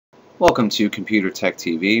Welcome to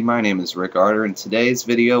ComputerTechTV. My name is Rick Arter, and today's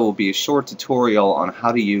video will be a short tutorial on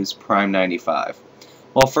how to use Prime95.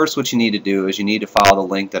 Well, first what you need to do is you need to follow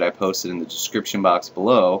the link that I posted in the description box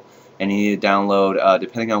below, and you need to download,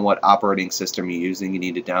 depending on what operating system you're using, you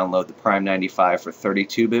need to download the Prime95 for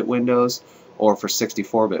 32-bit Windows or for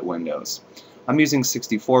 64-bit Windows. I'm using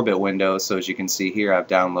 64-bit Windows, so as you can see here, I've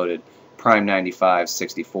downloaded Prime95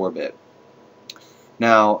 64-bit.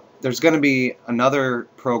 Now, there's going to be another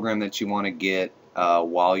program that you want to get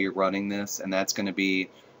while you're running this, and that's going to be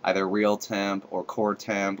either Real Temp or Core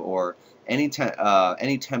Temp or any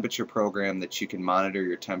temperature program that you can monitor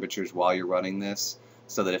your temperatures while you're running this,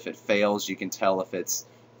 so that if it fails, you can tell if it's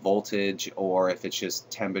voltage or if it's just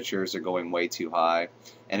temperatures are going way too high.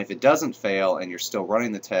 And if it doesn't fail and you're still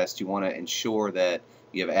running the test, you want to ensure that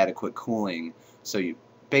you have adequate cooling. So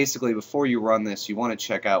basically, before you run this, you want to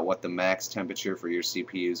check out what the max temperature for your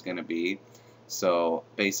CPU is going to be. So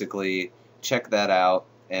basically, check that out.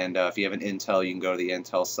 And if you have an Intel, you can go to the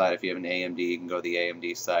Intel site. If you have an AMD, you can go to the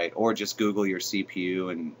AMD site. Or just Google your CPU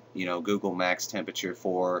and Google max temperature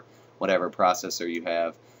for whatever processor you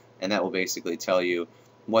have, and that will basically tell you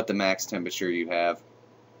what the max temperature you have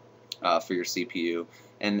for your CPU.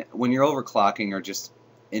 And when you're overclocking, or just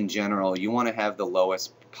in general, you want to have the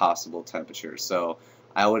lowest possible temperature. So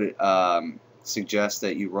I would suggest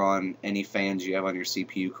that you run any fans you have on your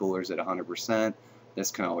CPU coolers at 100%.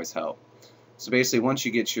 This can always help. So basically, once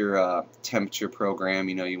you get your temperature program,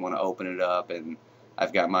 you want to open it up, and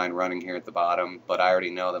I've got mine running here at the bottom, but I already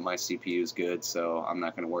know that my CPU is good, so I'm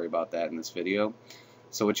not going to worry about that in this video.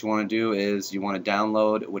 So what you want to do is you want to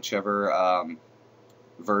download whichever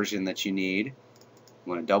version that you need. You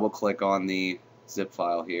want to double click on the zip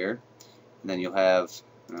file here, and then you'll have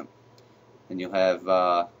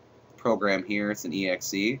program here. It's an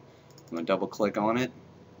exe. You want to double click on it,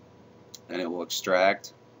 and it will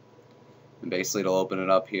extract, and basically it'll open it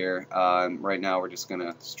up here. Right now we're just going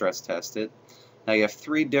to stress test it. Now you have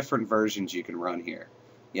three different versions you can run here.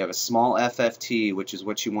 You have a small FFT, which is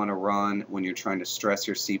what you want to run when you're trying to stress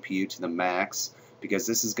your CPU to the max, because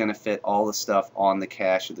this is going to fit all the stuff on the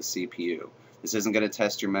cache of the CPU. This isn't going to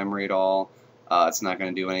test your memory at all. It's not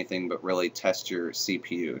going to do anything but really test your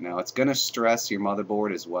CPU. Now it's going to stress your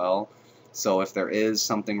motherboard as well, so if there is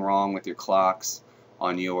something wrong with your clocks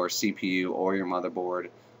on your CPU or your motherboard,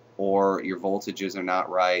 or your voltages are not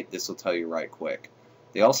right, this will tell you right quick.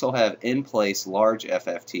 They also have in-place large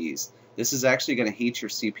FFTs. This is actually going to heat your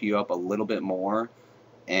CPU up a little bit more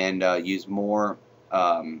and use more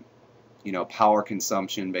power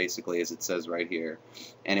consumption, basically, as it says right here.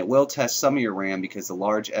 And it will test some of your RAM, because the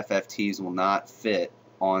large FFTs will not fit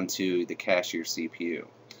onto the cache of your CPU.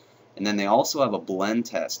 And then they also have a blend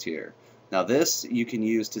test here. Now this you can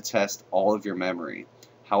use to test all of your memory.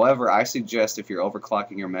 However, I suggest if you're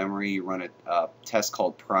overclocking your memory, you run a test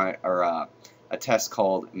called a test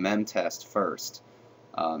called memtest first.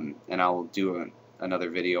 And I'll do another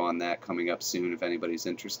video on that coming up soon if anybody's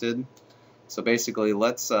interested. So basically,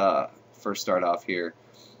 let's first start off here.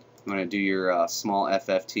 I'm going to do your small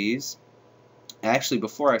FFTs. Actually,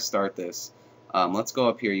 before I start this, let's go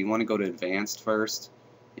up here. You want to go to Advanced first,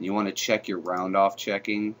 and you want to check your round off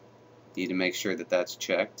checking. You need to make sure that that's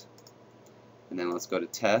checked. And then let's go to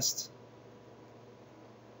Test.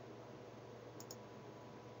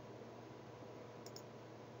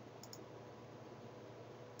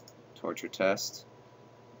 Torture test.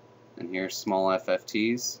 And here's small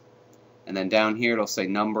FFTs. And then down here it'll say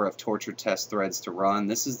number of torture test threads to run.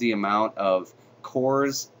 This is the amount of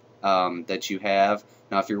cores that you have.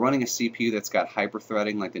 Now if you're running a CPU that's got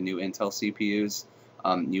hyperthreading like the new Intel CPUs,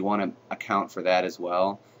 you want to account for that as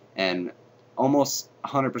well. And almost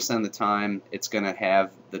 100% of the time it's going to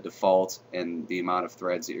have the default and the amount of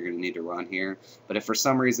threads that you're going to need to run here. But if for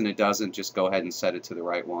some reason it doesn't, just go ahead and set it to the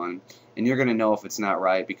right one. And you're going to know if it's not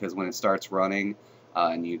right, because when it starts running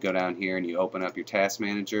and you go down here and you open up your task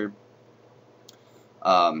manager,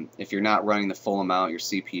 if you're not running the full amount, your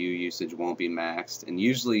CPU usage won't be maxed. And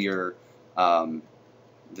usually your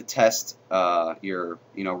the test, your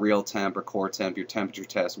real temp or core temp, your temperature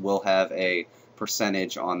test will have a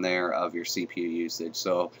percentage on there of your CPU usage.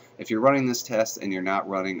 So if you're running this test and you're not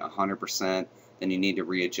running 100%, then you need to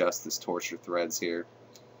readjust this torture threads here,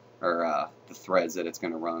 or the threads that it's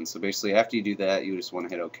going to run. So basically, after you do that, you just want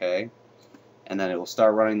to hit OK, and then it will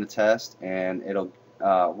start running the test, and it'll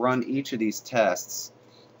run each of these tests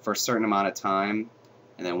for a certain amount of time,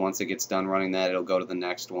 and then once it gets done running that, it'll go to the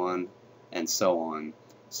next one, and so on.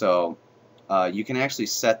 So you can actually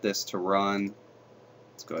set this to run.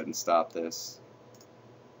 Let's go ahead and stop this.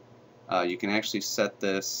 You can actually set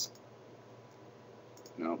this,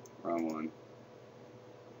 no, wrong one.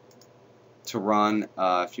 to run,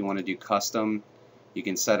 if you want to do custom, you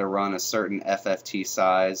can set a run a certain FFT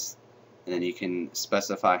size, and then you can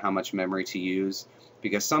specify how much memory to use,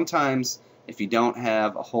 because sometimes if you don't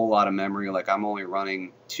have a whole lot of memory, like I'm only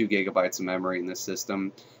running 2 gigabytes of memory in this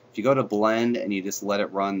system, if you go to blend and you just let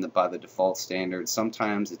it run by the default standard,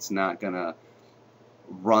 sometimes it's not going to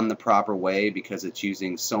run the proper way because it's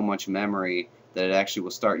using so much memory that it actually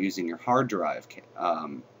will start using your hard drive,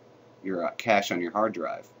 your cache on your hard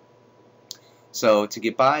drive. So to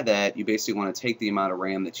get by that, you basically want to take the amount of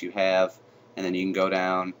RAM that you have, and then you can go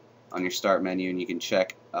down on your start menu and you can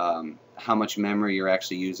check how much memory you're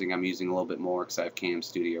actually using. I'm using a little bit more because I have Cam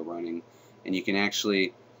Studio running, and you can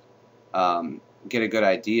actually get a good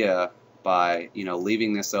idea by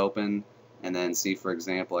leaving this open and then see, for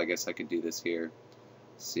example, I guess I could do this here.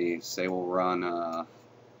 See, say we'll run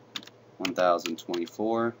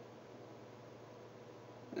 1024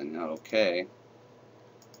 and OK.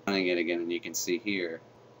 Running it again, and you can see here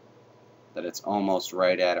that it's almost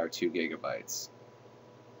right at our 2 gigabytes.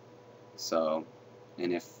 So,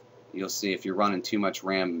 and if you'll see, if you're running too much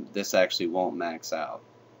RAM, this actually won't max out.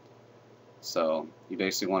 So you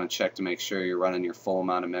basically want to check to make sure you're running your full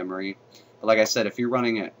amount of memory. But like I said, if you're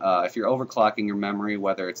running it, if you're overclocking your memory,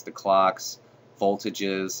 whether it's the clocks,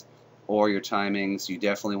 voltages, or your timings, you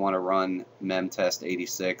definitely want to run memtest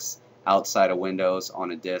 86 outside of Windows on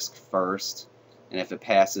a disk first. And if it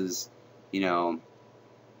passes, 10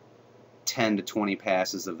 to 20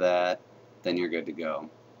 passes of that, then you're good to go.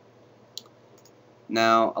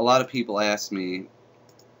 Now, a lot of people ask me,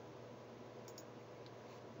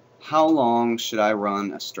 how long should I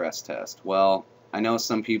run a stress test? Well, I know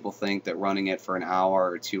some people think that running it for an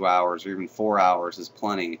hour or 2 hours or even 4 hours is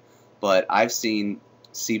plenty, but I've seen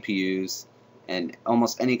CPUs and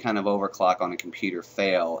almost any kind of overclock on a computer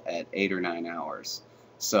fail at 8 or 9 hours.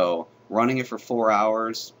 So running it for 4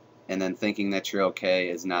 hours and then thinking that you're okay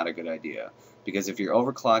is not a good idea, because if your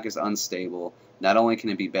overclock is unstable, not only can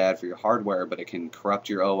it be bad for your hardware, but it can corrupt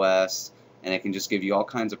your OS, and it can just give you all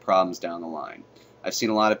kinds of problems down the line. I've seen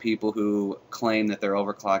a lot of people who claim that their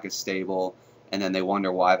overclock is stable, and then they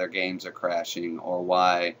wonder why their games are crashing or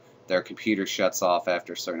why their computer shuts off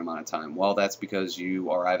after a certain amount of time. Well, that's because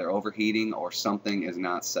you are either overheating or something is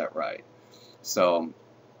not set right. So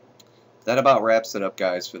that about wraps it up,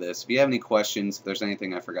 guys, for this. If you have any questions, if there's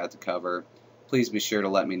anything I forgot to cover, please be sure to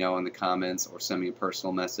let me know in the comments or send me a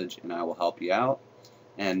personal message and I will help you out.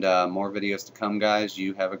 And more videos to come, guys.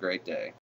 You have a great day.